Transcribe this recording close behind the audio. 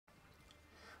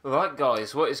Right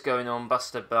guys, what is going on?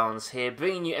 BusterBarnes here,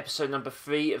 bringing you episode number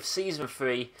 3 of Season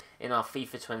 3 in our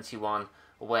FIFA 21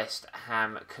 West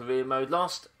Ham career mode.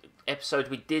 Last episode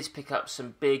we did pick up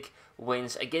some big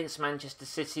wins against Manchester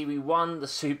City. We won the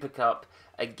Super Cup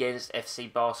against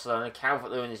FC Barcelona.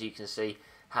 Calvert-Lewin, as you can see,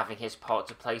 having his part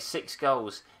to play. 6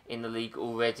 goals in the league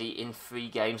already in 3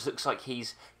 games. Looks like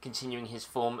he's continuing his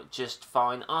form just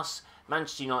fine. Us,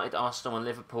 Manchester United, Arsenal and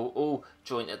Liverpool all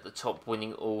joint at the top,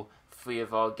 winning all 3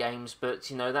 of our games, but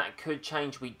you know that could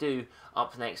change. We do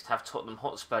up next have Tottenham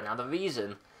Hotspur. Now the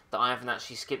reason that I haven't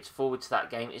actually skipped forward to that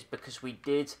game is because we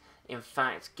did in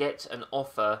fact get an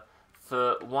offer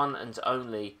for one and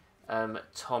only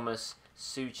Thomas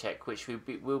Soucek, which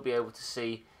we'll be able to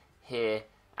see here,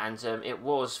 and it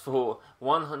was for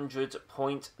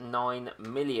 100.9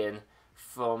 million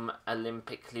from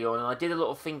Olympique Lyon. And I did a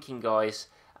lot of thinking, guys,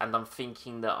 and I'm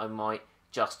thinking that I might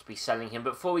just be selling him.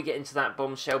 But before we get into that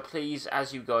bombshell, please,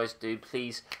 as you guys do,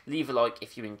 please leave a like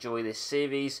if you enjoy this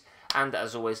series, and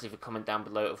as always leave a comment down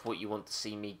below of what you want to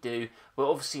see me do. We're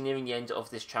obviously nearing the end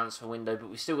of this transfer window, but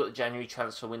we've still got the January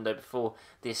transfer window before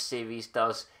this series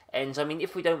does end. I mean,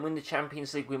 if we don't win the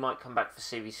Champions League, we might come back for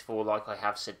Series 4 like I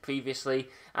have said previously.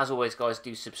 As always, guys,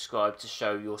 do subscribe to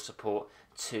show your support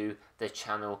to the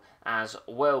channel as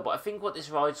well. But I think what this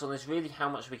rides on is really how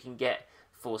much we can get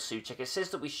for Soucek. It says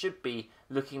that we should be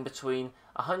looking between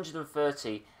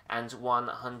 130 and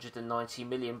 190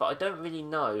 million, but I don't really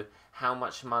know how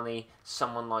much money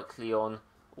someone like Lyon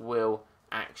will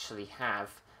actually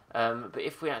have. But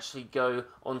if we actually go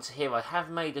onto here, I have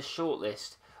made a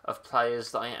shortlist of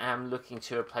players that I am looking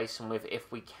to replace him with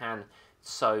if we can.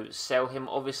 So sell him,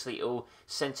 obviously all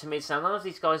centre mids. Now none of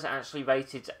these guys are actually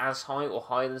rated as high or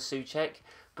higher than Soucek,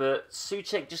 but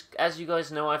Soucek, just as you guys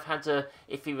know, I've had a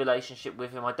iffy relationship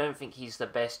with him. I don't think he's the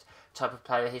best type of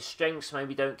player. His strengths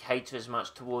maybe don't cater as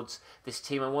much towards this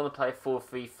team. I want to play a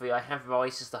 4-3-3. I have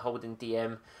Rice as the holding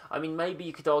DM. I mean, maybe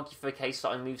you could argue for a case that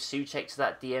I move Soucek to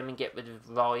that DM and get rid of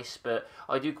Rice, but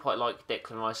I do quite like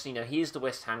Declan Rice. You know, he is the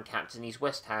West Ham captain. He's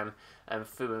West Ham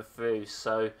through and through,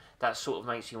 so that sort of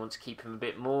makes me want to keep him a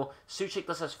bit more. Soucek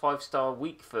does have 5-star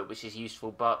weak foot, which is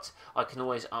useful, but I can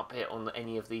always up it on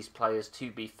any of these players,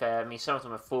 to be fair. I mean, some of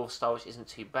them are 4-star, which isn't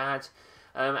too bad.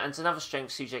 And another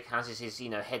strength Soucek has is his,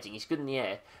 heading. He's good in the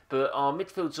air, but our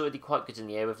midfield's already quite good in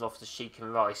the air with Loftus-Cheek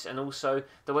and Rice. And also,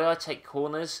 the way I take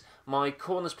corners, my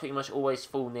corners pretty much always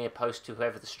fall near post to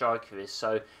whoever the striker is,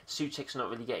 so Soucek's not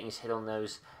really getting his head on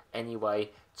those anyway,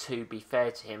 to be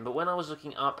fair to him. But when I was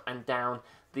looking up and down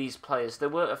these players, there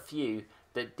were a few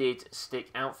that did stick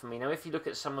out for me. Now, if you look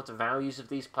at some of the values of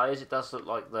these players, it does look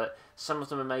like that some of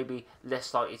them are maybe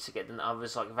less likely to get than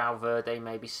others, like Valverde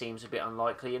maybe seems a bit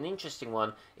unlikely. An interesting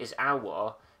one is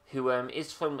Aouar, who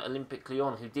is from Olympique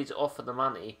Lyon, who did offer the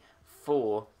money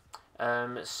for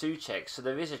Soucek, so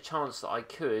there is a chance that I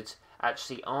could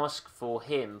actually ask for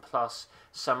him plus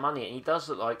some money, and he does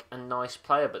look like a nice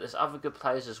player. But there's other good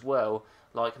players as well,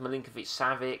 like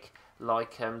Milinkovic-Savic,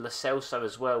 like Lo Celso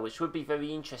as well, which would be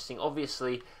very interesting.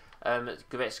 Obviously,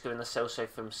 Goretzka and Lo Celso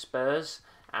from Spurs,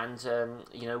 and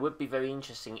would be very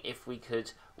interesting if we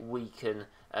could weaken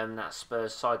that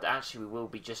Spurs side that actually we will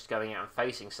be just going out and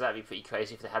facing. So that'd be pretty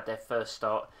crazy if they had their first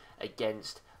start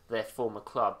against their former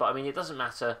club. But I mean, it doesn't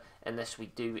matter unless we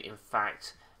do in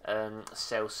fact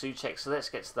sell Soucek. So let's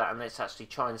get to that, and let's actually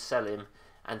try and sell him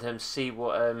and see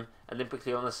what Olympique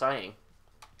Lyon are saying.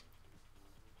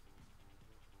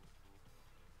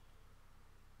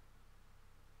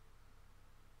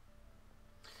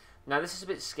 Now this is a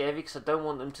bit scary because I don't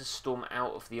want them to storm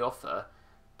out of the offer,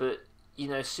 but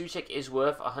Soucek is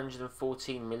worth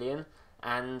 114 million,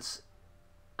 and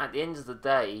at the end of the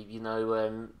day,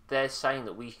 they're saying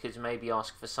that we could maybe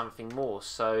ask for something more.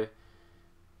 So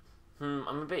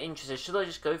I'm a bit interested. Should I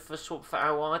just go for a swap for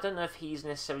Aouar? I don't know if he's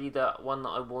necessarily the one that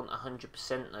I want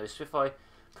 100% though. So if I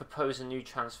propose a new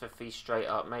transfer fee straight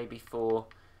up, maybe for,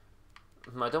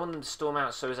 I don't want them to storm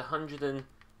out, so it's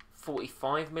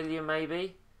 145 million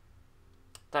maybe.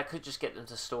 That could just get them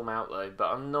to storm out though, but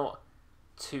I'm not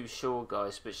too sure,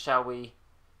 guys. But shall we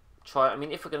try? I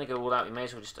mean, if we're going to go all out, we may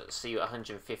as well just see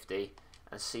 150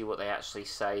 and see what they actually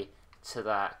say to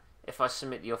that. If I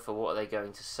submit the offer, what are they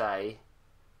going to say?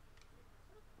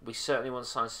 We certainly want to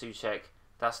sign Soucek.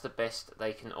 That's the best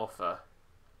they can offer.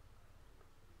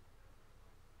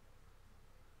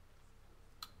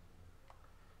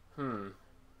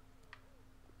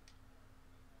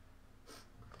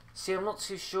 See, I'm not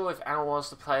too sure if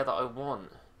Aouar's the player that I want.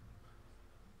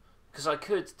 Because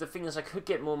the thing is, I could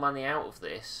get more money out of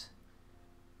this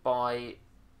by,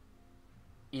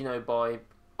 by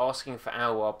asking for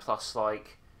Aouar plus,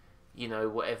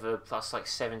 whatever, plus,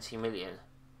 70 million.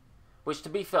 Which, to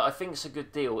be fair, I think it's a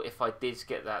good deal if I did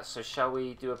get that. So shall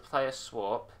we do a player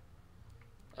swap?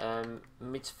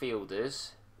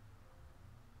 Midfielders.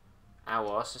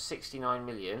 So 69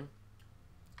 million.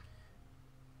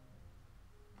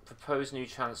 Proposed new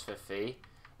transfer fee.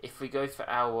 If we go for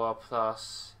our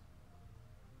plus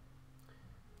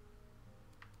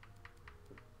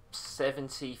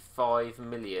 75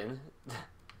 million.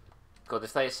 God,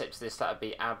 if they accept this, that would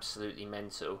be absolutely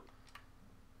mental.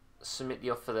 Submit the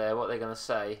offer there. What are they going to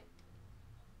say?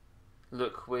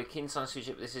 Look, we're keen to sign Soucek,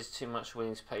 but this is too much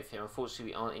willing to pay for him.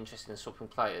 Unfortunately, we aren't interested in swapping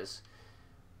players.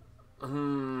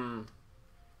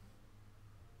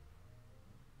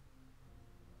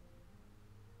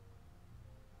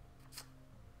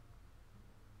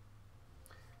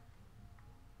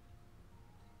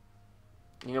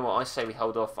 You know what, I say we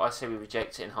hold off. I say we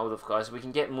reject it and hold off, guys. We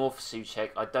can get more for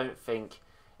Soucek. I don't think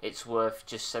it's worth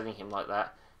just selling him like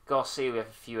that. Garcia, we have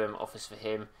a few offers for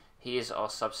him. He is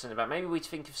our sub-centre back. Maybe we'd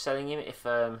think of selling him if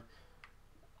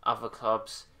other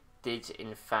clubs did,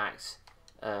 in fact,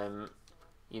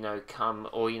 you know, come,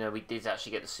 or, you know, we did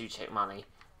actually get the Soucek money.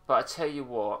 But I tell you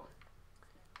what,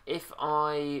 if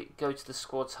I go to the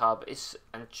squad hub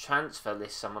and transfer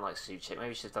list someone like Soucek, maybe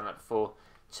we should have done that before,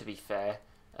 to be fair.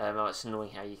 Oh, it's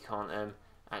annoying how you can't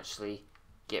actually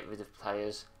get rid of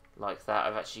players like that.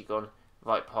 I've actually gone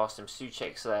right past him.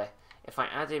 Soucek's there. If I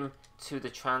add him to the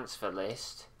transfer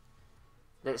list,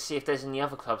 let's see if there's any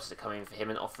other clubs that come in for him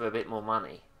and offer a bit more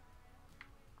money.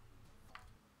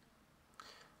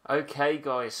 Okay,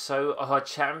 guys, so our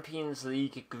Champions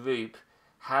League group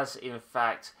has in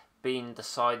fact been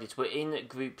decided. We're in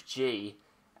Group G.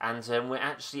 And we're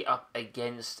actually up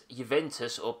against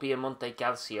Juventus, or Piemonte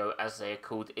Calcio, as they are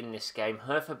called in this game,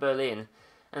 Hertha Berlin,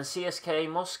 and CSKA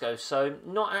Moscow. So,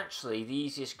 not actually the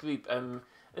easiest group.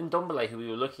 Ndombele, who we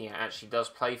were looking at, actually does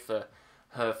play for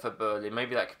Hertha Berlin.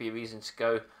 Maybe that could be a reason to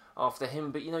go after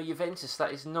him. But, you know, Juventus,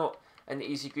 that is not an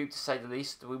easy group to say the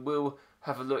least. We will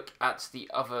have a look at the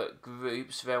other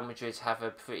groups. Real Madrid have a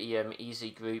pretty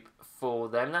easy group for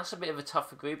them. That's a bit of a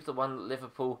tougher group, the one that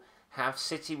Liverpool have.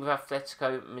 City with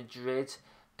Atletico Madrid,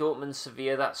 Dortmund,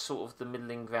 Sevilla, that's sort of the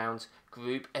middling ground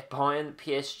group. Bayern,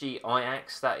 PSG,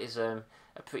 Ajax, that is a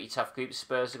pretty tough group.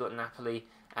 Spurs have got Napoli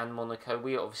and Monaco.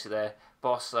 We are obviously there.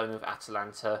 Barcelona with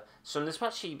Atalanta. So there's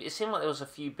actually, it seemed like there was a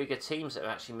few bigger teams that are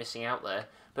actually missing out there.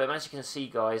 But as you can see,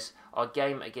 guys, our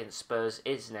game against Spurs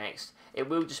is next. It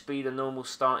will just be the normal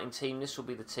starting team. This will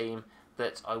be the team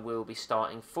that I will be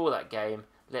starting for that game.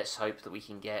 Let's hope that we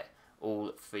can get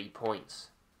all 3 points.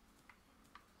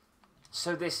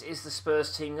 So this is the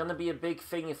Spurs team. Going to be a big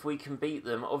thing if we can beat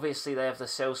them. Obviously, they have the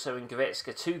Celso and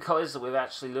Goretzka, two guys that we're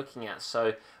actually looking at.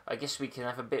 So I guess we can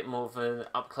have a bit more of an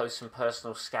up-close and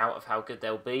personal scout of how good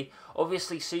they'll be.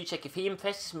 Obviously, Soucek, if he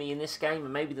impresses me in this game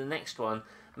and maybe the next one,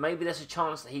 maybe there's a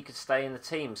chance that he could stay in the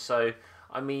team. So,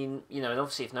 I mean, you know, and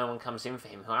obviously if no one comes in for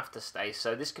him, he'll have to stay.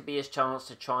 So this could be his chance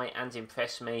to try and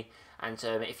impress me. And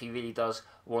if he really does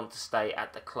want to stay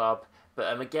at the club.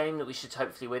 But a game that we should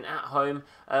hopefully win at home.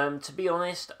 To be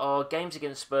honest, our games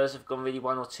against Spurs have gone really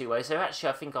one or two ways. They're actually,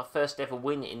 I think, our first ever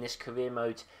win in this career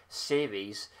mode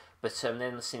series. But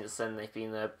then since then, they've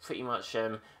been pretty much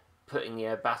putting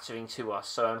the battering to us.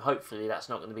 So hopefully that's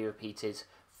not going to be repeated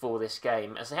for this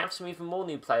game. As they have some even more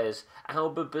new players.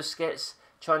 Alba, Busquets,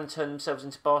 trying to turn themselves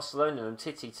into Barcelona, and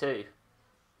Titi too.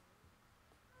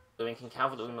 Can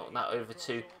Calvert-Lewin knock that over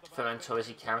to Ferran Torres?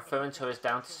 He can. Ferran Torres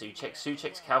down to Soucek.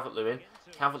 Soucek to Calvert-Lewin.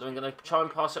 Calvert-Lewin going to try and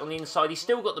pass it on the inside. He's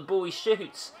still got the ball. He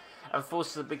shoots and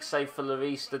forces a big save for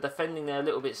Lloris. The defending there a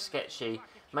little bit sketchy.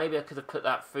 Maybe I could have put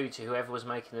that through to whoever was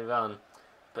making the run.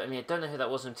 But I mean, I don't know who that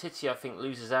was. And Titi, I think,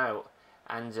 loses out.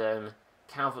 And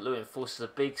Calvert-Lewin forces a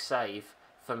big save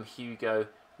from Hugo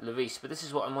Lloris. But this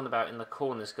is what I'm on about in the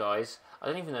corners, guys. I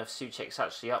don't even know if Soucek's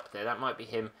actually up there. That might be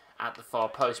him at the far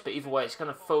post. But either way, it's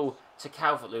going to fall to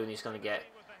Calvert-Lewin. He's going to get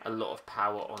a lot of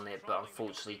power on it. But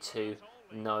unfortunately, to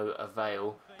no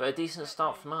avail. But a decent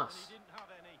start from us.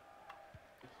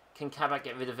 Can Kabak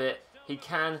get rid of it? He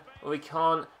can, or he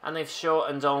can't. And they've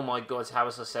shot. And oh my God, how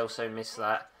has Celso missed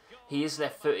that? He is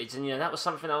left-footed. And, you know, that was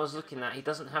something I was looking at. He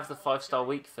doesn't have the 5-star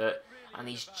weak foot. And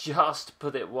he's just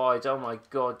put it wide. Oh my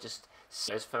God, just...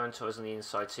 There's Ferran Torres on the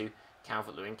inside to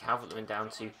Calvert-Lewin. Calvert-Lewin down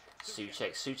to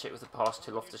Soucek. Soucek with the pass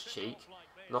to Loftus-Cheek.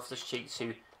 Loftus-Cheek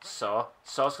to Sarr.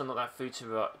 Sarr's going to knock that through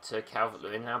to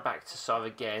Calvert-Lewin. Now back to Sarr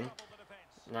again.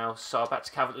 Now Sarr back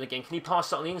to Calvert-Lewin again. Can he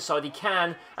pass it on the inside? He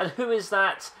can. And who is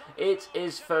that? It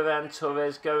is Ferran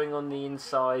Torres going on the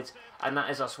inside. And that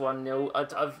is us 1-0.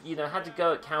 I've you know, had to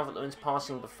go at Calvert-Lewin's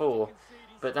passing before.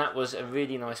 But that was a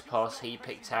really nice pass he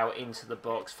picked out into the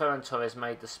box. Ferran Torres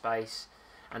made the space.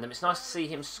 And it's nice to see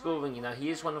him scoring. You know, he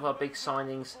is one of our big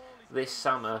signings this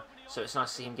summer, so it's nice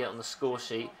to see him get on the score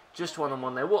sheet. Just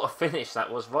one-on-one there. What a finish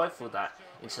that was. Rifled that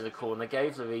into the corner.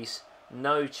 Gave Lloris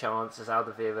no chance as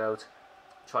Alderweireld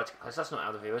tried to... That's not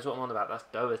Alderweireld. What I'm on about, that's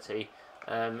Doherty.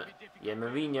 Yeah,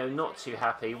 Mourinho not too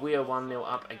happy. We are 1-0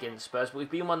 up against Spurs, but we've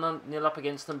been 1-0 up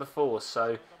against them before,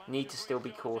 so need to still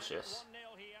be cautious.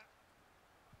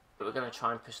 But we're going to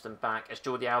try and push them back. As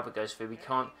Jordi Alba goes through, we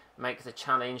can't make the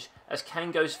challenge. As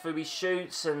Kane goes through, he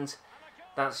shoots, and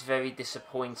that's very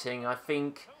disappointing. I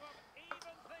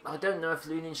don't know if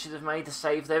Lunin should have made the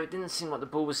save there. It didn't seem like the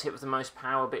ball was hit with the most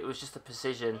power, but it was just a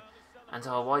precision. And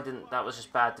that was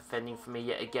just bad defending for me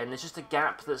yet again. There's just a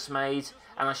gap that's made,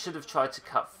 and I should have tried to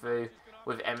cut through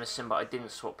with Emerson, but I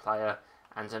didn't swap player.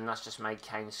 And that's just made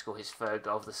Kane score his 3rd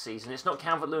goal of the season. It's not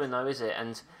Calvert-Lewin though, is it?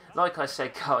 And like I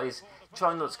said, guys,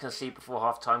 try not to concede before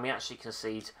half-time. We actually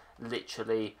concede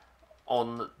literally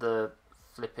on the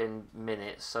flipping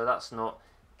minute, so that's not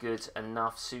good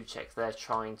enough. Soucek there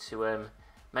trying to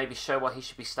maybe show why he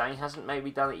should be staying. Hasn't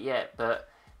maybe done it yet, but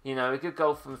you know, a good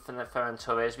goal from Ferran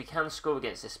Torres. We can score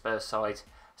against this Spurs side,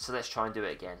 so let's try and do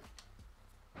it again.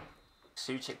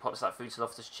 Soucek pops that through to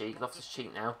Loftus-Cheek.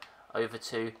 Loftus-Cheek now over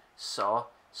to Sarr.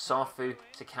 Sarr through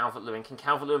to Calvert-Lewin. Can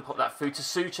Calvert-Lewin pop that through to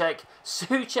Soucek?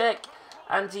 Soucek!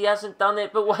 And he hasn't done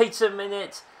it, but wait a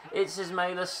minute. It's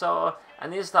Ismaila Sarr.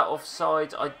 And is that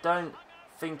offside? I don't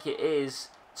think it is.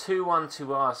 2-1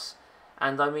 to us.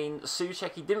 And I mean,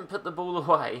 Soucek, he didn't put the ball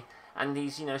away. And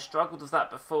he's, you know, struggled with that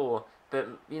before. But,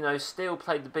 you know, still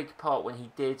played the big part when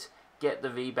he did get the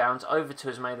rebound over to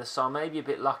Ismaila Sarr. Maybe a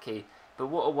bit lucky. But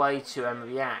what a way to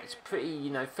react pretty, you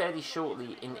know, fairly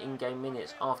shortly in in-game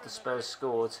minutes after Spurs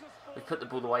scored. We put the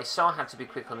ball away. Sarr had to be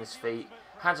quick on his feet,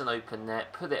 had an open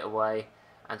net, put it away,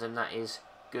 and that is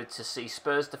good to see.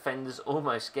 Spurs defenders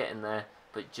almost getting there,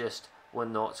 but just were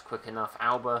not quick enough.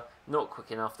 Alba not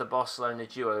quick enough. The Barcelona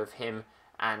duo of him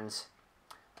and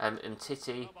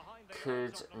Umtiti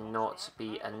could not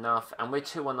be enough. And we're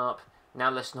 2-1 up.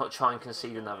 Now let's not try and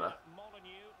concede another.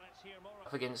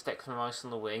 Against Declan Rice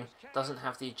on the wing, doesn't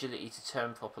have the agility to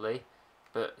turn properly,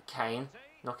 but Kane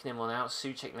knocking him on out.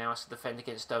 Soucek now has to defend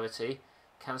against Doherty.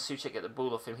 Can Soucek get the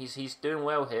ball off him? He's doing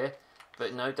well here,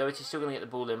 but no, Doherty's still going to get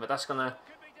the ball in, but that's going to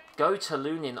go to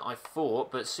Lunin, I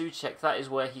thought, but Soucek, that is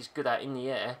where he's good at in the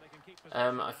air.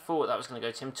 I thought that was going to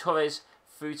go to him. Torres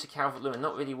through to Calvert-Lewin,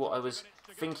 not really what I was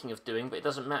thinking of doing, but it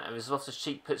doesn't matter, as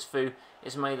Loftus-Cheek puts through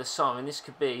Ismaila Sarr, and this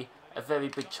could be a very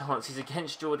big chance. He's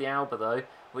against Jordi Alba though,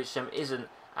 which isn't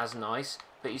as nice,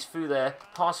 but he's through there,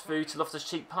 pass through to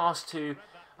Loftus-Cheek, pass to,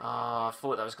 I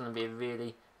thought that was going to be a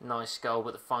really nice goal,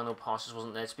 but the final pass just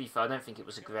wasn't there. To be fair, I don't think it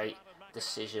was a great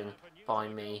decision by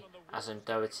me, as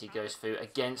Doherty goes through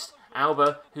against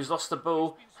Alba, who's lost the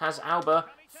ball, has Alba,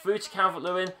 through to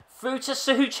Calvert-Lewin, through to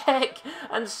Soucek,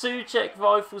 and Soucek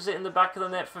rifles it in the back of the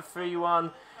net for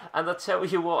 3-1, and I tell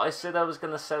you what, I said I was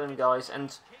going to sell him, guys,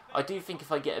 and I do think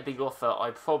if I get a big offer,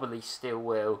 I probably still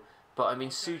will. But I mean,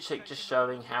 Soucek just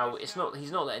showing how he's not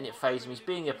letting it faze him. He's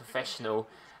being a professional,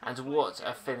 and what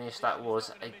a finish that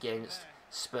was against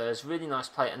Spurs. Really nice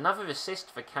play. Another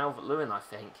assist for Calvert-Lewin, I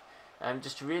think.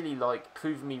 Just really like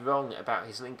proving me wrong about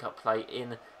his link-up play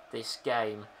in this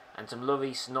game. And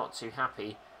Lloris not too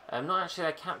happy. Not actually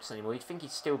their captain anymore. You'd think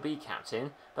he'd still be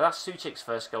captain, but that's Soucek's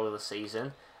first goal of the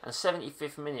season. And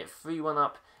 75th minute, 3-1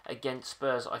 up against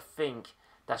Spurs. I think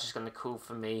that's just going to call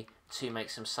for me to make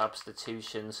some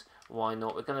substitutions. Why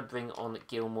not? We're going to bring on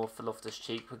Gilmour for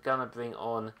Loftus-Cheek. We're going to bring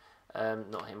on,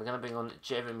 not him, we're going to bring on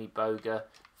Jeremy Boga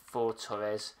for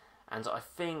Torres. And I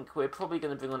think we're probably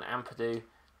going to bring on Ampadu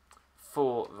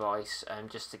for Rice,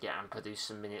 just to get Ampadu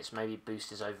some minutes. Maybe boost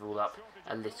his overall up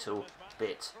a little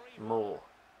bit more.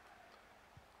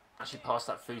 Actually pass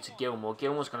that through to Gilmour.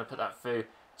 Gilmour's going to put that through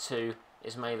to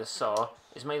Ismaila Sarr.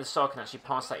 Ismaila Sarr can actually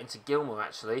pass that into Gilmour,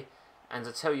 actually. And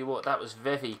I tell you what, that was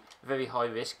very, very high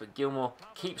risk. But Gilmour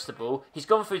keeps the ball. He's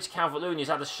gone through to Calvert-Lewin. He's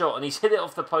had a shot and he's hit it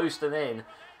off the post and in.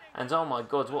 And oh my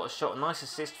God, what a shot. Nice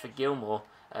assist for Gilmour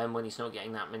when he's not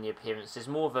getting that many appearances.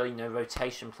 More of a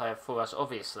rotation player for us,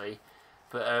 obviously.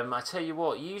 But I tell you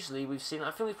what, usually we've seen,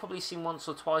 I think we've probably seen once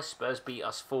or twice Spurs beat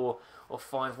us 4 or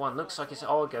 5-1. Looks like it's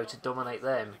our go to dominate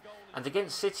them. And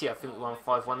against City, I think we won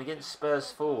 5-1. Against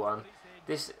Spurs, 4-1.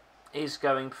 This is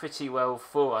going pretty well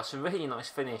for us. A really nice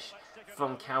finish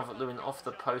from Calvert-Lewin off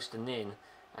the post and in.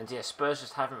 And yeah, Spurs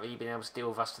just haven't really been able to deal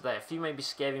with us today. A few maybe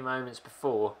scary moments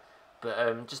before,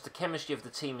 but just the chemistry of the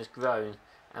team has grown.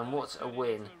 And what a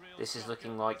win this is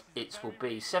looking like it will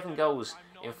be. 7 goals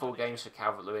in 4 games for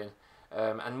Calvert-Lewin.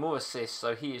 And more assists,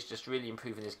 so he is just really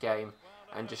improving his game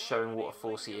and just showing what a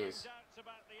force he is.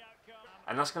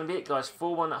 And that's going to be it, guys.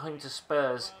 4-1 at home to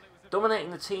Spurs.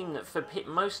 Dominating the team that for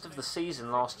most of the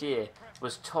season last year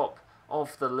was top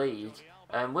of the league.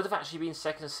 Would have actually been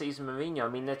second season Mourinho. I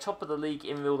mean, they're top of the league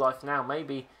in real life now.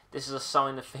 Maybe this is a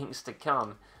sign of things to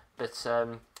come. But,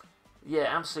 yeah,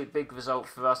 absolute big result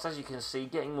for us. As you can see,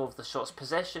 getting more of the shots.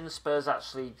 Possession, Spurs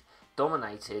actually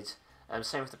dominated.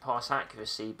 Same with the pass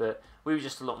accuracy, but we were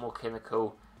just a lot more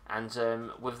clinical. And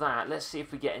with that, let's see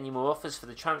if we get any more offers for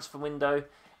the transfer window.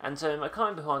 And I can't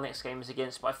remember who our next game is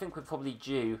against, but I think we're probably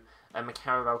due a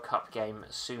Carabao Cup game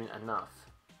soon enough.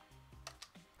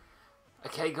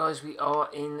 Okay, guys, we are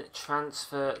in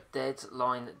transfer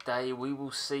deadline day. We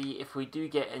will see if we do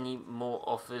get any more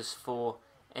offers for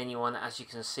anyone, as you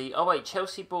can see. Oh, wait,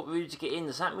 Chelsea bought Rudiger in.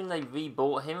 Does that mean they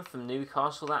rebought him from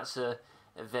Newcastle? That's a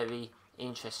very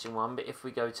interesting one. But if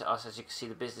we go to us, as you can see,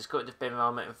 the business got rid of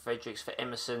Benrahma and Fredericks for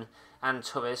Emerson and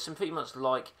Torres. Some pretty much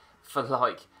like for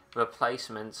like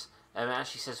replacements. It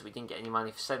actually says that we didn't get any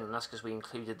money for selling them. That's because we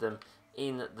included them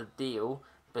in the deal.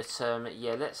 But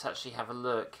yeah, let's actually have a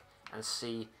look and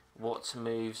see what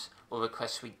moves or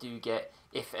requests we do get,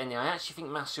 if any. I actually think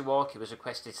Masuaku was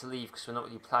requested to leave because we're not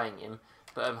really playing him.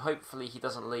 But hopefully he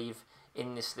doesn't leave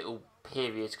in this little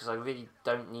period, because I really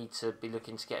don't need to be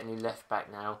looking to get a new left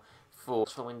back now. For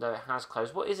the window, it has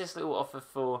closed. What is this little offer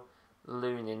for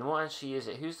Lunin? What actually is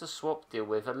it? Who's the swap deal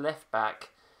with? A left back.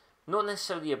 Not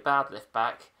necessarily a bad left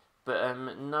back, but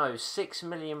no, 6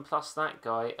 million plus that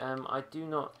guy. I do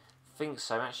not think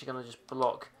so. I'm actually going to just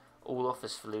block all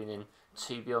offers for Lunin.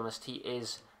 To be honest, he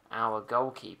is our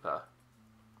goalkeeper.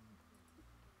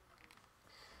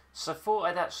 So I thought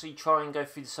I'd actually try and go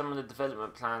through some of the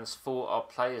development plans for our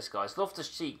players, guys.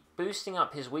 Loftus-Cheek, boosting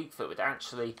up his weak foot would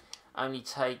actually only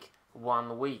take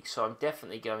 1 week, so I'm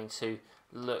definitely going to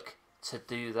look to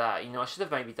do that. You know, I should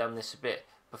have maybe done this a bit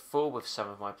before with some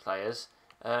of my players.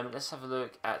 Let's have a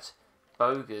look at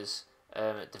Boga's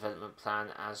development plan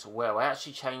as well. I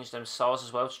actually changed Sar's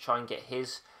as well to try and get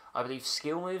his, I believe,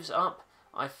 skill moves up.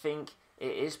 I think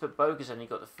it is, but Boga's only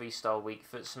got the 3-star weak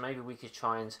foot, so maybe we could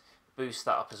try and boost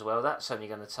that up as well. That's only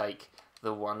going to take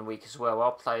the 1 week as well.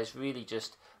 Our players really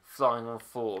just flying on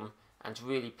form and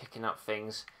really picking up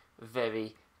things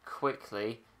very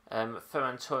quickly.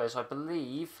 Ferran Torres, I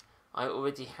believe I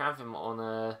already have him on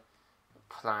a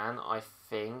plan, I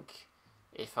think,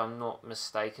 if I'm not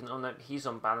mistaken. Oh no, he's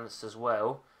on balanced as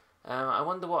well. I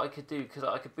wonder what I could do, because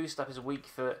I could boost up his weak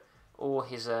foot or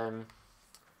his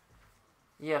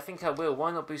yeah, I think I will.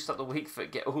 Why not boost up the weak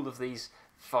foot, get all of these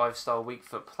 5-star weak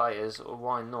foot players, or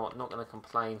why not? Not going to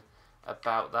complain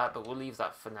about that, but we'll leave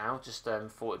that for now. Just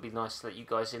thought it'd be nice to let you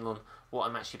guys in on what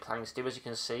I'm actually planning to do. As you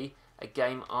can see, a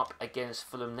game up against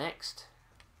Fulham next.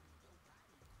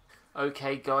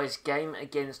 Okay, guys, game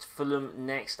against Fulham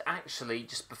next. Actually,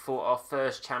 just before our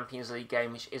first Champions League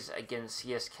game, which is against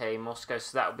CSKA Moscow.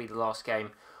 So that will be the last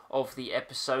game of the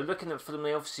episode. Looking at Fulham,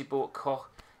 they obviously bought Koch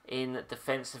in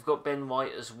defence. They've got Ben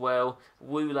White as well.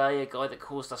 Wooley, a guy that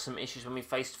caused us some issues when we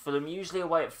faced Fulham. Usually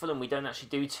away at Fulham, we don't actually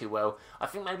do too well. I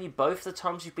think maybe both the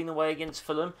times we've been away against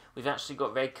Fulham, we've actually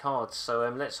got red cards. So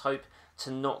let's hope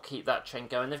to not keep that trend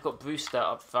going. They've got Brewster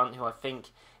up front, who I think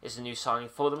is a new signing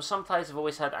for them. Some players have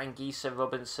always had Anguissa,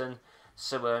 Robinson.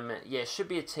 So, yeah, should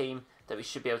be a team that we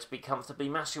should be able to beat comfortably.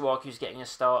 Masuaku's getting a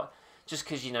start, just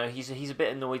because, you know, he's a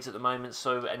bit annoyed at the moment,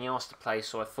 and he asked to play,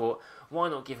 so I thought, why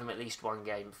not give him at least 1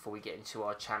 game before we get into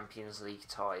our Champions League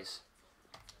ties.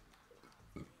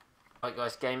 Right,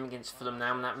 guys, game against Fulham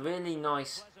now, and that really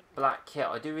nice black kit.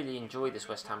 I do really enjoy this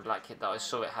West Ham black kit that I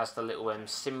saw. It has the little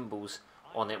symbols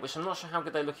on it, which I'm not sure how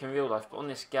good they look in real life, but on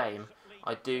this game,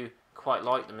 I do quite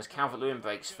like them. As Calvert-Lewin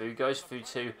breaks through, goes through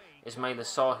to Ismail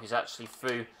Assar, who's actually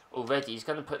through already. He's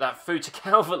going to put that through to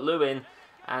Calvert-Lewin.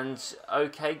 And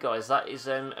okay, guys, that is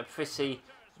a pretty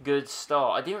good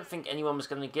start. I didn't think anyone was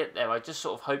going to get there. I just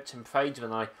sort of hoped and prayed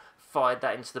when I fired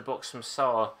that into the box from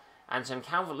Sarr. And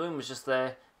Calvert-Lewin was just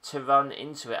there to run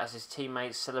into it as his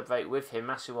teammates celebrate with him.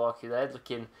 Masuaku there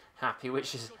looking happy,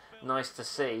 which is nice to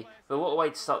see. But what a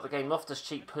way to start the game.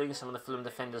 Loftus-Cheek pulling some of the Fulham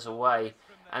defenders away.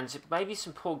 And maybe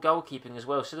some poor goalkeeping as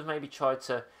well. Should have maybe tried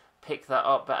to pick that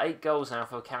up. But 8 goals now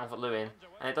for Calvert-Lewin.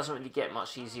 And it doesn't really get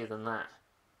much easier than that.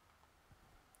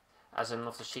 As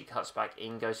Loftus-Cheek cuts back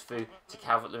in, goes through to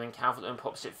Calvert-Lewin. Calvert-Lewin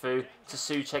pops it through to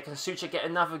Soucek. Can Soucek get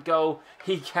another goal?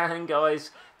 He can,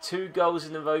 guys. 2 goals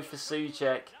in a row for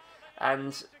Soucek.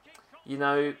 And, you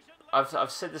know,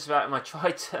 I've said this about him.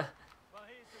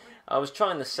 I was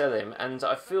trying to sell him, and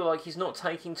I feel like he's not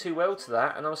taking too well to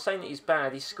that. And I was saying that he's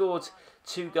bad. He scored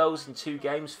 2 goals in 2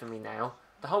 games for me now.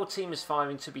 The whole team is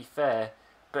firing, to be fair.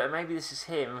 But maybe this is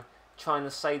him trying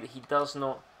to say that he does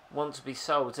not want to be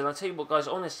sold. And I tell you what, guys,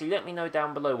 honestly, let me know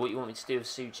down below what you want me to do with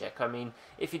Soucek. I mean,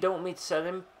 if you don't want me to sell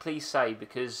him, please say,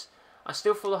 because I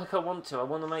still feel like I want to. I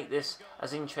want to make this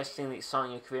as interesting and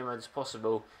exciting a career mode as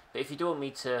possible. But if you do want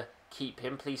me to keep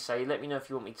him, please say. Let me know if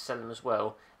you want me to sell him as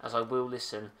well, as I will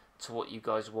listen to what you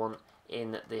guys want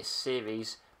in this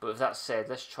series. But with that said,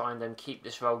 let's try and then keep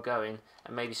this roll going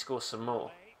and maybe score some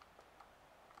more.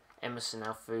 Emerson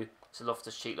now through to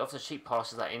Loftus-Cheek. Loftus-Cheek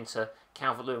passes that into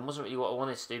Calvert-Lewin. Wasn't really what I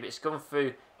wanted to do, but it's gone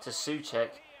through to Soucek.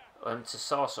 To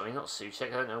Sarr, sorry, not Soucek.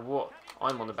 I don't know what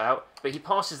I'm on about. But he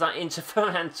passes that into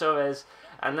Ferran Torres.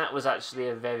 And that was actually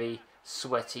a very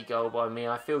sweaty goal by me.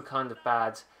 I feel kind of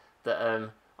bad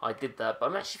that I did that. But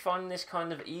I'm actually finding this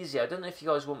kind of easy. I don't know if you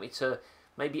guys want me to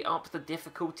maybe up the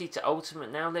difficulty to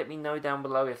Ultimate now. Let me know down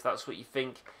below if that's what you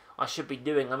think I should be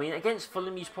doing. I mean, against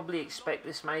Fulham, you probably expect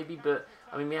this maybe. But,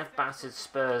 I mean, we have battered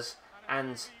Spurs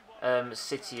and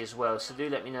City as well. So do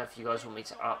let me know if you guys want me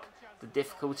to up the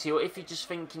difficulty, or if you just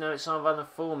think, you know, it's our run of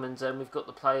form and we've got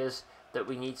the players that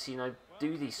we need to, you know,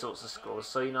 do these sorts of scores.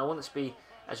 So, you know, I want it to be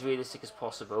as realistic as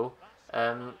possible.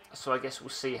 So I guess we'll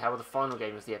see how the final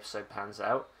game of the episode pans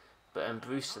out. But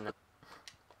Bruce and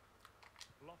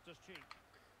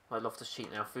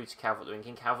Loftus-Cheek now through to Calvert-Lewin.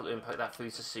 Can Calvert-Lewin poke that through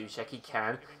to Soucek? He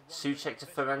can. Soucek to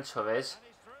Ferran Torres.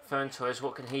 Ferran Torres,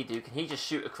 what can he do? Can he just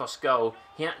shoot across goal?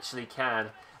 He actually can.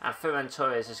 And Ferran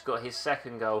Torres has got his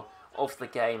second goal of the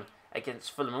game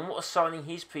against Fulham. And what a signing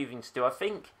he's proving to do. I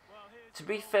think, to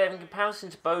be fair, in comparison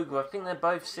to Boga, I think they're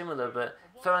both similar, but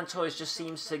Ferran Torres just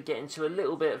seems to get into a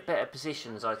little bit of better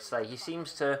positions, I'd say. He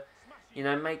seems to, you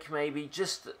know, make maybe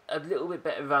just a little bit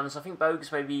better runs. I think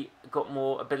Boga's maybe got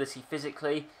more ability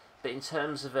physically, but in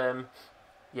terms of,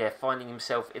 finding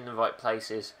himself in the right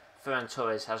places, Ferran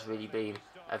Torres has really been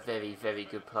a very, very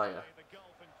good player.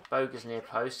 Boga's near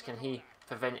post. Can he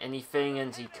prevent anything?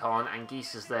 And he can't. And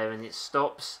Gieser's there, and it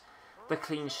stops the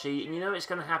clean sheet. And you know it's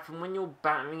going to happen when you're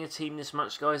battering a team this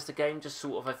much, guys. The game just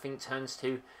sort of, I think, turns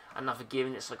to another gear,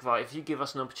 and it's like, right, if you give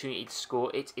us an opportunity to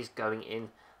score, it is going in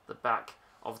the back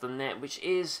of the net, which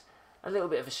is a little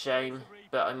bit of a shame.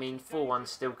 But I mean, 4-1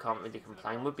 still can't really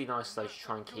complain. Would be nice though to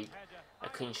try and keep a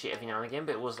clean sheet every now and again.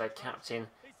 But it was their captain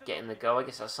getting the goal. I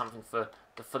guess that's something for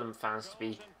the Fulham fans to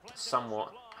be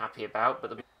somewhat happy about.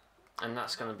 And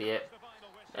that's going to be it.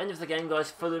 End of the game,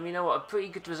 guys. Fulham, you know what, a pretty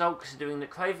good result considering that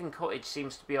Craven Cottage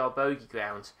seems to be our bogey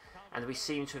ground, and we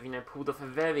seem to have, you know, pulled off a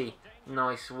very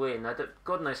nice win.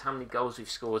 God knows how many goals we've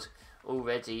scored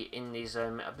already in these, I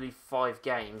believe, 5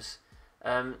 games.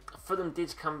 Fulham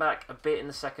did come back a bit in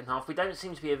the second half. We don't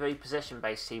seem to be a very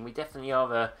possession-based team. We definitely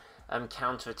are a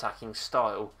counter-attacking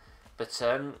style. But,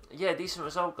 yeah, decent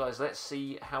result, guys. Let's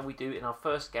see how we do in our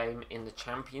first game in the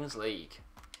Champions League.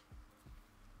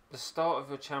 The start of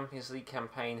your Champions League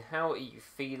campaign, how are you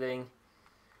feeling?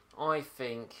 I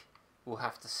think we'll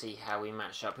have to see how we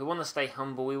match up. We want to stay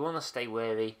humble, we want to stay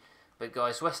wary. But,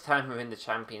 guys, West Ham are in the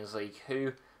Champions League.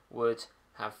 Who would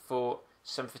have thought?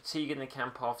 Some fatigue in the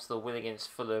camp after the win against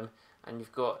Fulham, and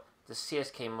you've got the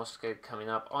CSK Moscow coming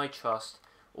up. I trust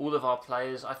all of our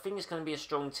players. I think it's going to be a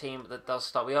strong team that does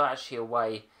start. We are actually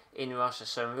away in Russia,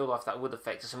 so in real life that would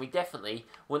affect us, and we definitely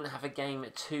wouldn't have a game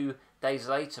 2 days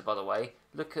later, by the way.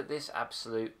 Look at this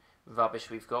absolute rubbish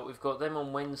we've got. We've got them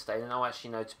on Wednesday, and actually,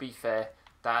 no, to be fair,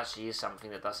 that actually is something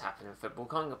that does happen in football.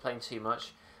 Can't complain too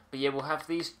much. But yeah, we'll have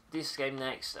this game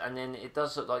next, and then it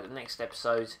does look like the next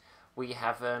episode we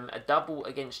have a double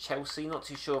against Chelsea. Not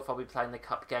too sure if I'll be playing the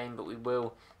cup game, but we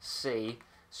will see.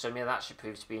 So yeah, that should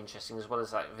prove to be interesting, as well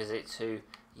as that visit to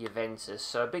Juventus.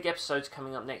 So a big episode's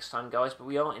coming up next time, guys. But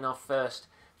we are in our first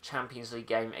Champions League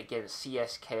game against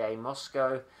CSKA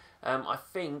Moscow. I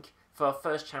think for our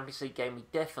first Champions League game, we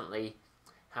definitely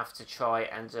have to try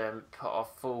and put our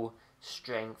full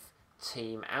strength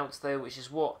team out there, which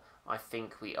is what I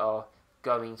think we are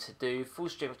going to do. Full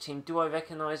strength team. Do I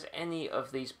recognise any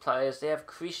of these players? They have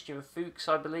Christian Fuchs,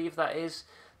 I believe that is.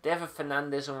 They have a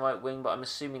Fernandez on right wing, but I'm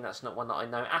assuming that's not one that I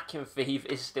know. Akinfeev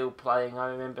is still playing. I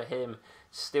remember him.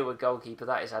 Still a goalkeeper.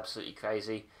 That is absolutely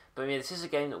crazy. But yeah, this is a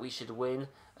game that we should win.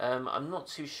 I'm not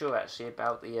too sure actually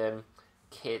about the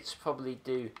kits. Probably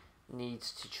do need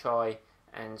to try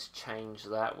and change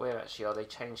that. Where actually are they?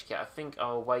 Change kit. I think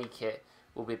our away kit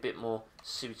will be a bit more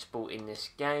suitable in this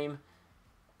game.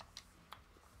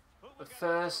 The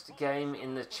first game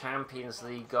in the Champions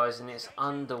League, guys, and it's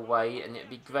underway, and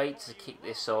it'd be great to kick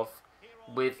this off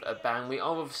with a bang. We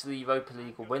are obviously Europa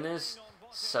League winners,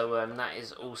 so that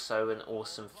is also an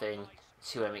awesome thing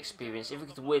to experience. If we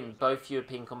could win both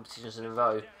European competitions in a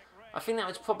row, I think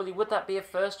that would that be a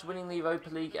first, winning the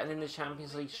Europa League and in the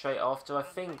Champions League straight after? I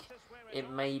think it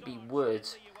maybe would.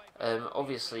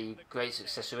 Obviously, great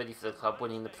success already for the club,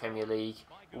 winning the Premier League,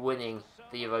 winning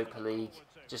the Europa League.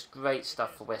 Just great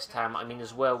stuff for West Ham. I mean,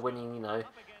 as well, winning, you know,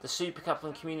 the Super Cup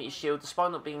and Community Shield,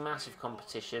 despite not being massive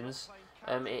competitions,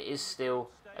 it is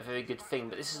still a very good thing.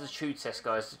 But this is the true test,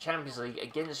 guys. The Champions League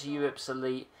against Europe's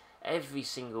elite every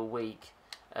single week.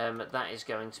 That is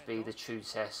going to be the true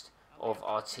test of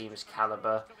our team's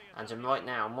calibre. And right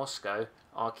now, Moscow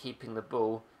are keeping the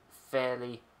ball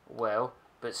fairly well.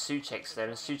 But Soucek's there,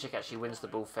 and Soucek actually wins the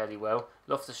ball fairly well.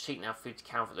 Loftus-Cheek now through to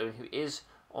Calvert-Lewin, who is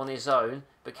on his own.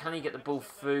 But can he get the ball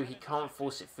through? He can't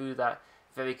force it through that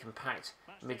very compact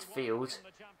midfield.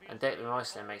 And Declan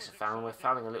Rice there makes a foul, and we're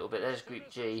fouling a little bit. There's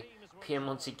Group G.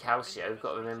 Piemonte Calcio. We've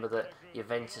got to remember that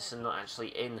Juventus are not actually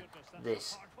in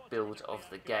this build of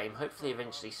the game. Hopefully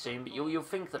eventually soon, but you'll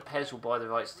think that Pez will buy the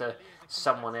rights to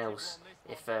someone else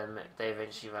if they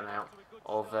eventually run out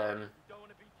of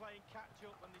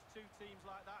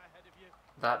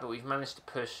that. But we've managed to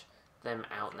push them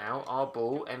out now. Our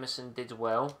ball, Emerson did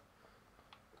well.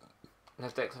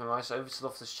 Left Declan Rice over to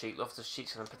Loftus-Cheek.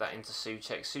 Loftus-Cheek's going to put that into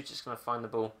Soucek. Soucek's going to find the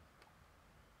ball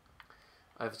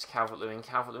over to Calvert-Lewin.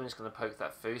 Calvert-Lewin's going to poke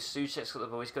that through. Soucek's got the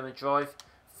ball. He's going to drive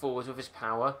forward with his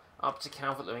power up to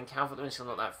Calvert-Lewin. Calvert-Lewin's going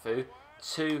to knock that through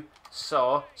to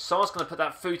Sarr. Sarr's going to put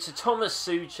that through to Thomas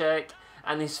Soucek,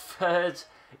 and his third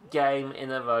game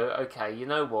in a row. Okay, you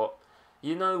know what?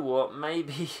 You know what?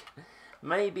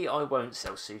 Maybe I won't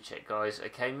sell Soucek, guys.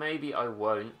 Okay, maybe I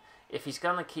won't. If he's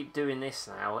going to keep doing this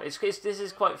now, this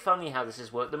is quite funny how this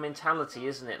has worked. The mentality,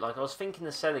 isn't it? Like, I was thinking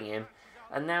of selling him,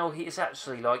 and now he's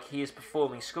actually, like, he is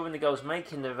performing, scoring the goals,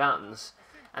 making the runs.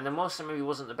 And then whilst it maybe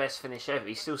wasn't the best finish ever,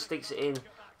 he still sticks it in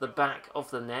the back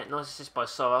of the net. Nice assist by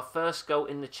Sarr. Our first goal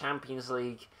in the Champions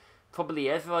League, probably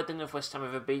ever. I don't know if West Ham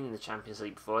have ever been in the Champions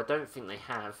League before. I don't think they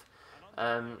have.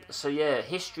 So yeah,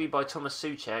 history by Thomas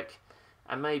Soucek,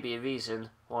 and maybe a reason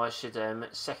why I should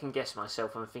second guess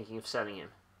myself when I'm thinking of selling him.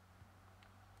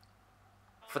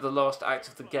 For the last act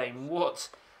of the game, what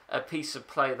a piece of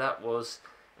play that was.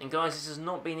 And guys, this has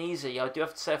not been easy. I do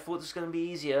have to say, I thought this was going to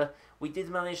be easier. We did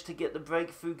manage to get the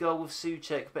breakthrough goal with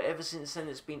Soucek, but ever since then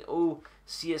it's been all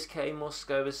CSKA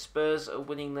Moscow, as Spurs are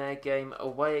winning their game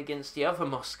away against the other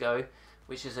Moscow,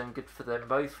 which is good for them.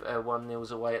 Both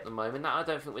 1-0 away at the moment. That I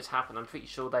don't think would happen. I'm pretty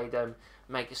sure they'd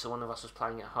make it so one of us was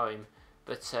playing at home.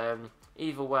 But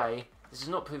either way, this is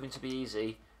not proving to be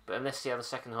easy, but let's see how the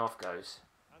second half goes.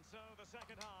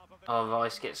 Oh,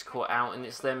 Rice gets caught out, and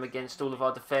it's them against all of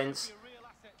our defence.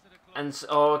 And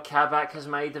oh, Kabak has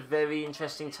made a very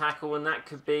interesting tackle, and that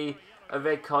could be a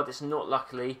red card. It's not,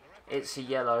 luckily. It's a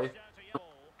yellow.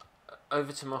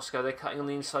 Over to Moscow. They're cutting on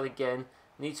the inside again.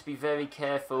 Need to be very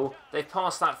careful. They've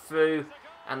passed that through,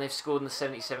 and they've scored in the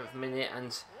 77th minute.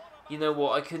 And you know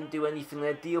what? I couldn't do anything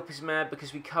there. Diop is mad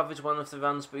because we covered one of the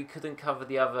runs, but we couldn't cover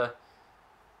the other.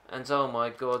 And oh my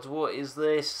God, what is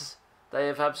this? They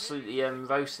have absolutely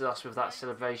roasted us with that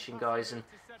celebration, guys. And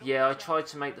yeah, I tried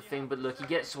to make the thing, but look, he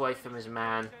gets away from his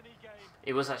man.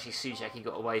 It was actually Soucek he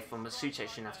got away from, but Soucek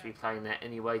shouldn't have to be playing there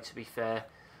anyway, to be fair.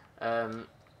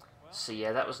 So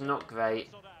yeah, that was not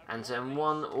great. And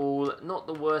 1-1, not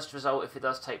the worst result if it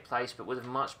does take place, but would have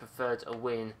much preferred a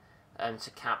win to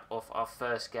cap off our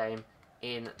first game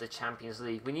in the Champions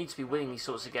League. We need to be winning these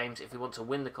sorts of games if we want to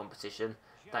win the competition,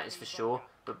 that is for sure.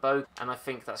 But both, and I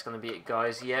think that's going to be it,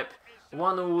 guys. Yep.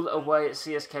 1-1 away at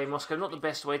CSKA Moscow. Not the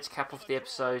best way to cap off the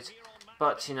episode,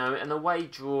 but, you know, an away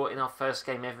draw in our first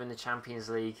game ever in the Champions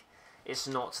League, it's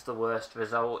not the worst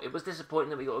result. It was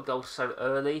disappointing that we got a goal so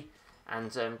early and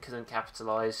couldn't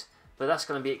capitalise. But that's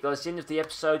going to be it, guys. The end of the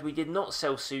episode. We did not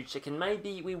sell Soucek, and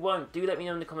maybe we won't. Do let me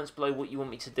know in the comments below what you want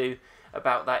me to do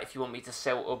about that. If you want me to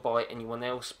sell or buy anyone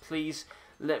else, please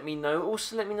let me know.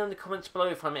 Also, let me know in the comments below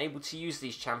if I'm able to use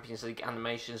these Champions League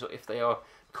animations, or if they are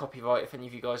copyright. If any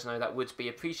of you guys know, that would be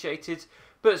appreciated.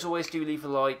 But as always, do leave a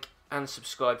like and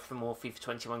subscribe for more FIFA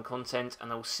 21 content,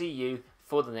 and I'll see you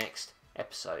for the next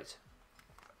episode.